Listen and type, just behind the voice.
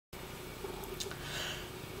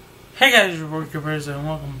Hey guys, your boy Cooper's and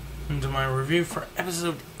welcome to my review for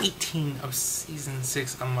episode 18 of season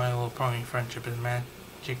 6 of My Little Pony Friendship is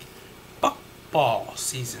Magic Football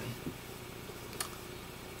season.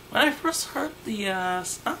 When I first heard the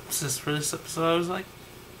synopsis for this episode, I was like,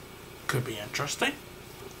 could be interesting.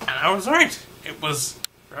 And I was right. It was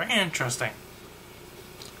very interesting.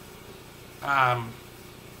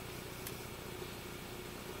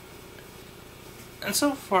 And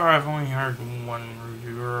so far I've only heard one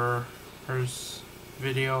reviewer's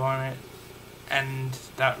video on it, and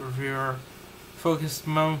that reviewer focused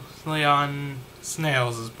mostly on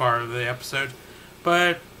snails as part of the episode.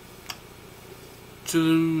 But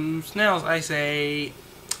to snails I say,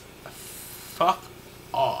 fuck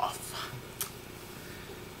off.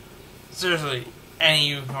 Seriously,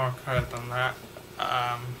 any more credit than that.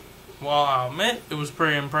 Well, I'll admit it was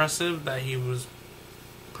pretty impressive that he was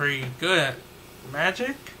pretty good at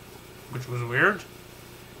magic, which was weird.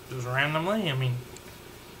 Just randomly. I mean,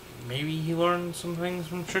 maybe he learned some things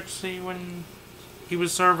from Trixie when he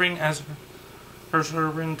was serving as her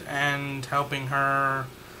servant and helping her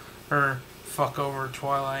fuck over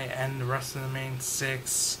Twilight and the rest of the main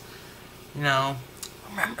six. You know,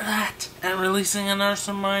 remember that? And releasing an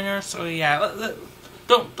Ursa Minor. So yeah,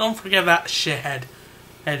 don't forget that shithead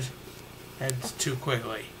too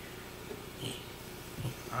quickly.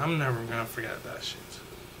 I'm never gonna forget that shit.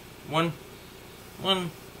 One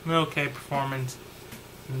okay performance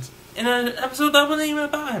in an episode that wasn't even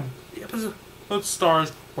about him. The episode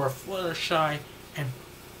stars were Fluttershy and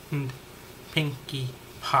Pinkie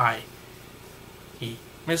Pie.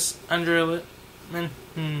 Miss Andrea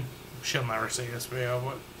Littman, she'll never see this video,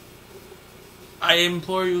 but I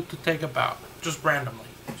implore you to take a bow, just randomly.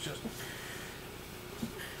 Just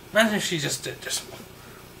imagine if she just did just,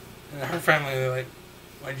 and her family they're like,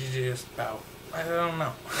 why did you just bow? I don't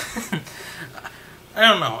know. I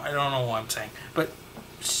don't know what I'm saying. But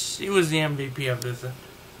she was the MVP of this.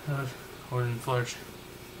 When Flourish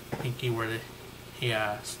Pinkie where he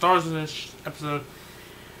stars in this episode.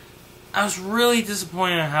 I was really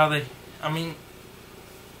disappointed in how they. I mean,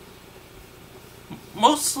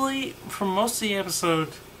 for most of the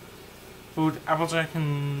episode, Applejack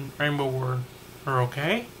and Rainbow were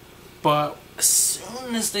okay, but as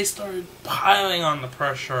soon as they started piling on the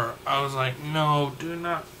pressure, I was like, no, do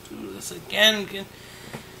not do this again.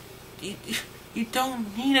 You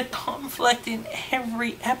don't need a conflict in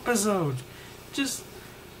every episode. Just,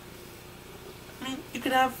 they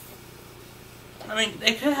could have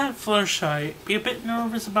Fluttershy be a bit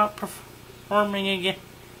nervous about performing again,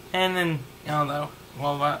 and then, that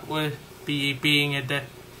would be being a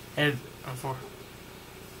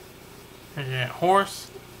horse,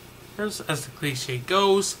 as the cliche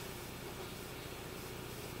goes.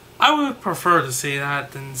 I would prefer to see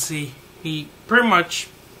that than see pretty much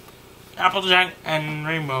Applejack and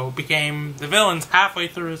Rainbow became the villains halfway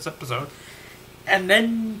through this episode, and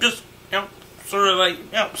then just sort of like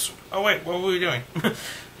oh wait, what were we doing?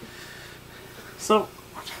 So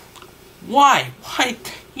why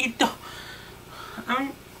you don't?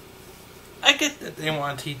 I get that they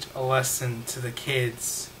want to teach a lesson to the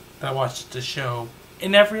kids that watch the show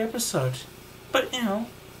in every episode, but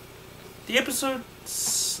the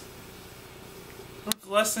episode's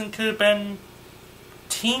lesson could have been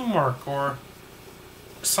teamwork or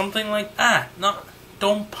something like that.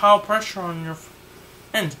 Don't pile pressure on your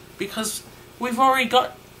friend, because we've already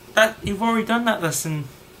got that. You've already done that lesson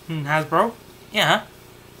in Hasbro. Yeah.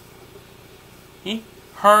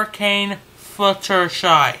 Hurricane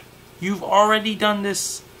Fluttershy. You've already done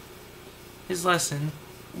his lesson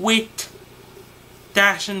with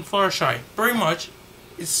Dash and Fluttershy.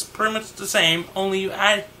 It's pretty much the same, only you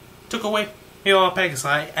took away Halo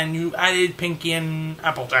Pegasi and you added Pinkie and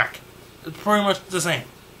Applejack. It's pretty much the same.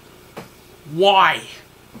 Why?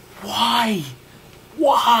 And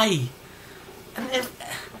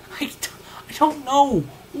I don't know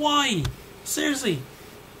why. Seriously,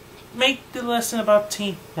 make the lesson about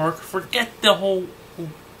teamwork. Forget the whole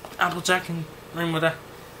Applejack and Rainbow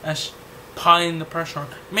Dash piling the pressure on.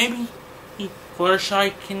 Maybe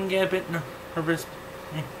Fluttershy can get a bit nervous,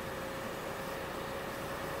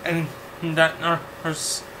 and that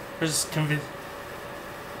nervous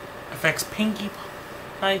affects Pinkie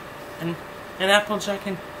Pie, and Applejack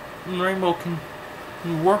and Rainbow can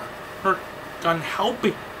work on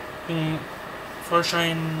helping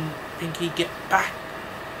Fluttershy and Pinkie get back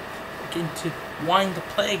into wanting to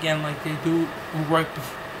play again like they do right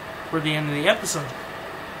before the end of the episode.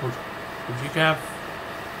 Would you have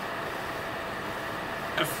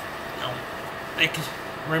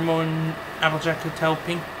Rainbow and Applejack could tell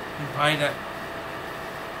Pinkie Pie that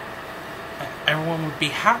everyone would be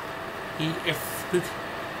happy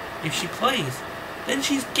if she plays, then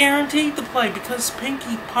she's guaranteed to play, because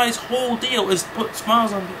Pinkie Pie's whole deal is to put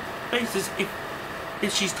smiles on faces.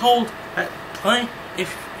 If she's told that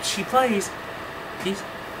if she plays, these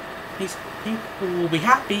people will be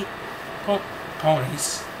happy.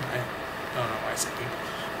 Ponies. I don't know why I said people.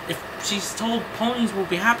 If she's told ponies will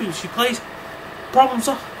be happy if she plays, problem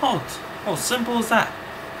solved. Oh, simple as that.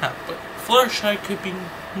 But Fluttershy could be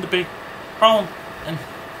the big problem, and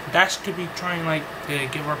Dash could be trying to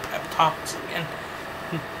give her pep talks again.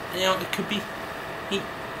 It could be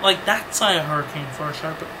like that side of Hurricane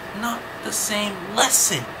Fluttershy, but not the same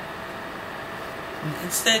lesson.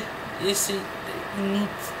 Instead, you need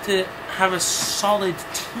to have a solid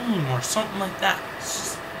team or something like that. It's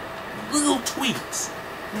just little tweaks.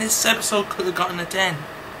 And this episode could have gotten a 10.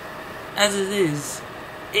 As it is,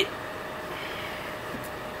 it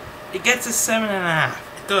gets a 7.5.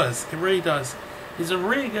 It does. It really does. It's a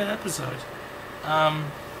really good episode.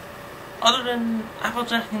 Other than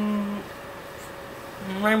Applejack and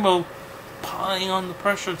Rainbow piling on the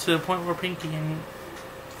pressure to the point where Pinkie and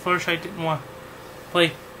Fluttershy didn't want to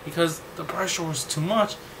play because the pressure was too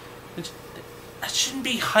much. That shouldn't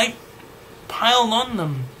be piled on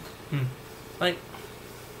them.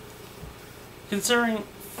 Considering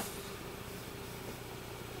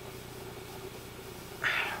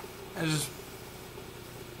it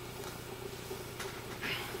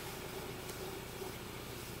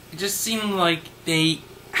just seemed like they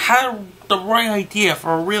had the right idea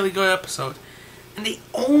for a really good episode, and they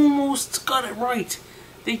almost got it right.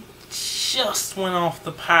 They just went off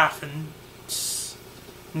the path and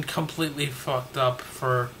completely fucked up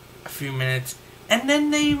for a few minutes, and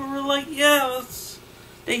then they were like, yeah,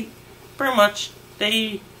 they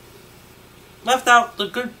left out the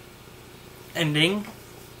good ending,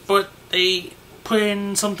 but they put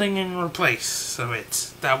in something in replace of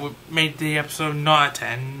it that made the episode not a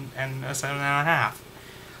 10 and a 7.5.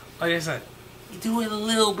 Like I said, you do it a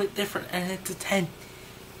little bit different and it's a 10,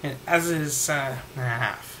 and as is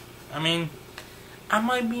 7.5. I mean,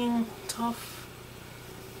 am I being tough?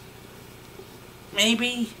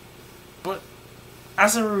 Maybe, but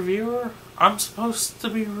as a reviewer, I'm supposed to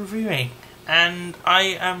be reviewing, and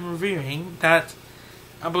I am reviewing that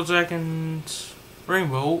Applejack and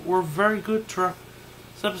Rainbow were very good throughout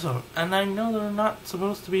this episode, and I know they're not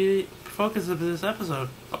supposed to be the focus of this episode,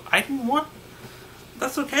 but I didn't want.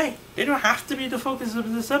 That's okay. They don't have to be the focus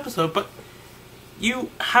of this episode, but you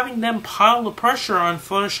having them pile the pressure on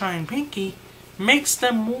Fluttershy and Pinkie makes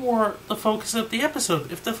them more the focus of the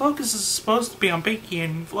episode. If the focus is supposed to be on Pinkie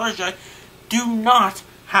and Fluttershy, do not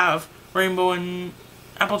have Rainbow and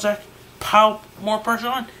Applejack pile more pressure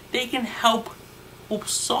on. They can help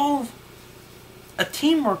solve a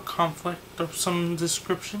teamwork conflict of some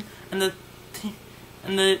description, and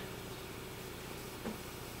the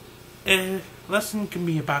lesson can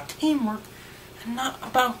be about teamwork and not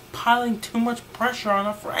about piling too much pressure on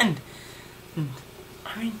a friend.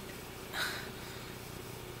 I mean,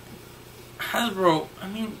 Hasbro,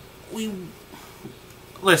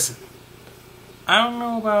 listen, I don't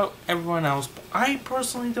know about everyone else, but I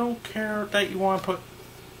personally don't care that you want to put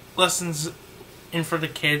lessons in for the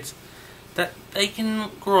kids that they can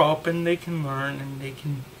grow up and they can learn and they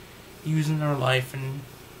can use in their life and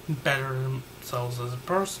better themselves as a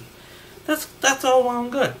person. That's all well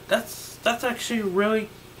and good. That's actually really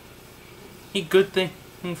a good thing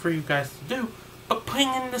for you guys to do. But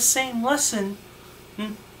putting in the same lesson,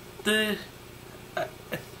 the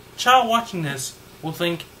child watching this will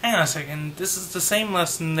think, hang on a second, this is the same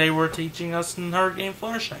lesson they were teaching us in Hurricane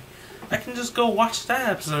Fluttershy. I can just go watch that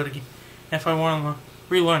episode again if I want to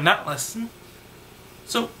relearn that lesson.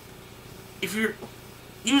 So, if you're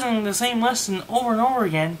using the same lesson over and over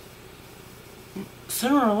again,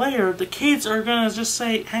 sooner or later, the kids are going to just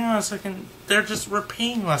say, hang on a second, they're just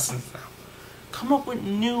repeating lessons now. Come up with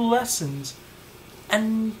new lessons,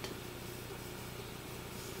 and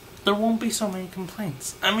there won't be so many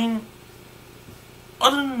complaints. I mean,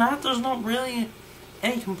 other than that, there's not really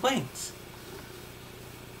any complaints.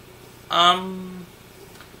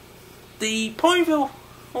 The Ponyville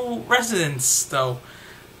residents, though,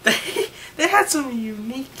 they had some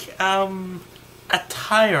unique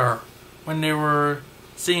attire when they were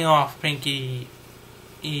seeing off Pinkie,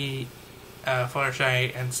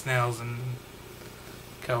 Fluttershy, and Snails and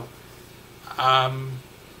Co.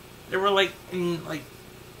 They were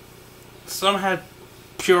some had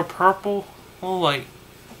pure purple,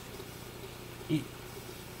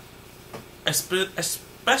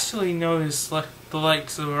 especially notice the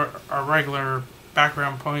likes of our regular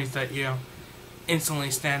background ponies that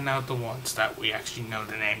instantly stand out, the ones that we actually know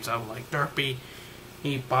the names of, like Derpy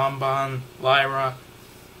Bonbon, Lyra.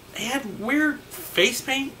 They had weird face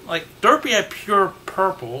paint. Like, Derpy had pure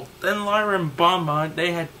purple. Then Lyra and Bonbon,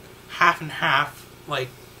 they had half and half. Like,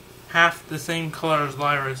 half the same color as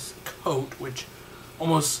Lyra's coat, which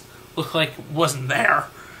almost looked like it wasn't there.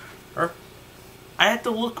 I had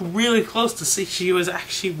to look really close to see she was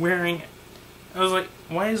actually wearing it. I was like,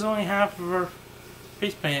 why is only half of her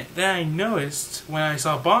face paint? Then I noticed when I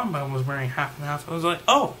saw Bonbon was wearing half and half. I was like,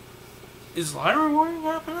 oh, is Lyra wearing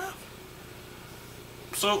half and half?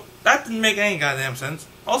 So that didn't make any goddamn sense.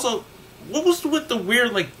 Also, what was with the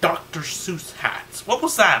weird, like, Dr. Seuss hats? What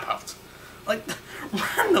was that about? Like,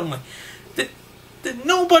 randomly. Did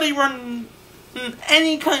nobody run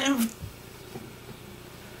any kind of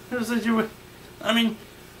situation? I mean,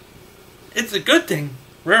 it's a good thing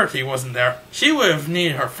Rarity wasn't there. She would have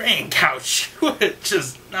needed her fan couch. She would have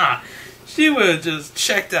just, she would have just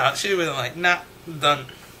checked out. She would have, like, done.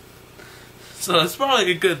 So it's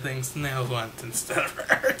probably a good thing Snails went instead of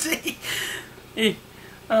Rarity.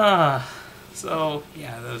 So,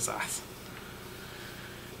 yeah, there's that.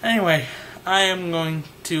 Anyway, I am going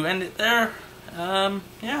to end it there.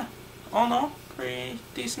 Yeah, all in all, pretty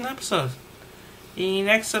decent episode. The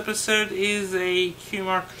next episode is a Q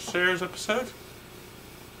Mark Crusaders episode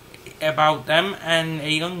about them and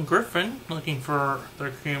a young griffin looking for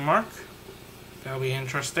their Q Mark. That'll be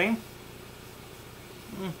interesting.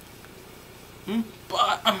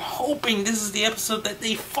 But I'm hoping this is the episode that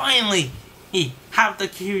they finally have the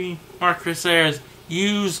Q Mark Crusaders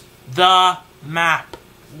use the map.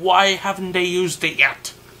 Why haven't they used it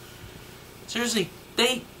yet? Seriously,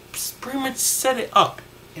 they pretty much set it up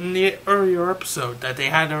in the earlier episode that they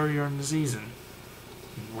had earlier in the season,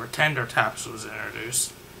 where Tender Taps was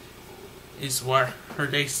introduced, is where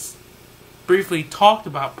they briefly talked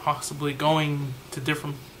about possibly going to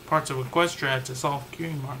different parts of Equestria to solve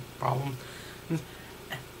Q Mark problems.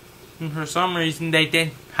 And for some reason,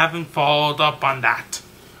 they haven't followed up on that.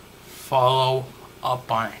 Follow up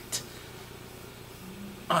on it.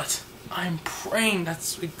 But I'm praying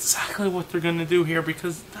that's exactly what they're gonna do here,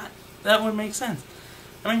 because that would make sense.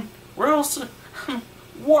 I mean, where else?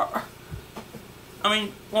 What? I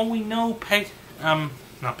mean, well, we know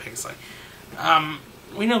not Pegasi.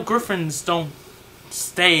 We know Griffins don't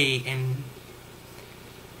stay in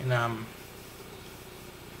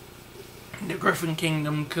the Griffin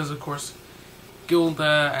Kingdom, because of course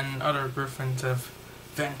Gilda and other Griffins have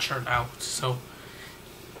ventured out. So,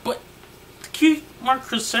 but the Q Mark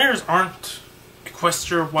Crusaders aren't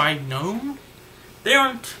Equestria-wide known. They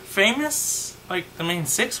aren't famous like the main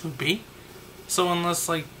six would be. So unless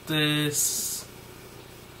like this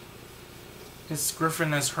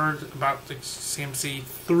Griffin has heard about the CMC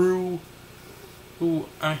through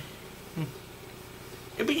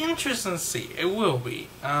it'd be interesting to see. It will be.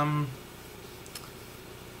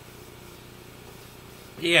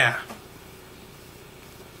 Yeah.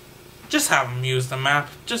 Just have them use the map.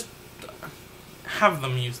 Just have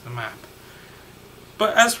them use the map.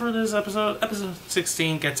 But as for this episode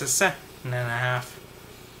 16 gets a 7.5.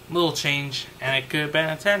 Little change, and it could have been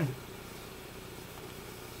a 10.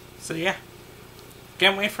 So yeah.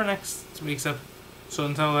 Can't wait for next week's episode. So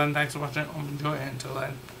until then, thanks for watching. Hope you enjoy it. Until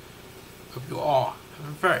then, hope you all have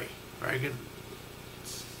a very, very good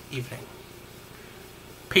evening.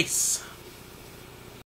 Peace.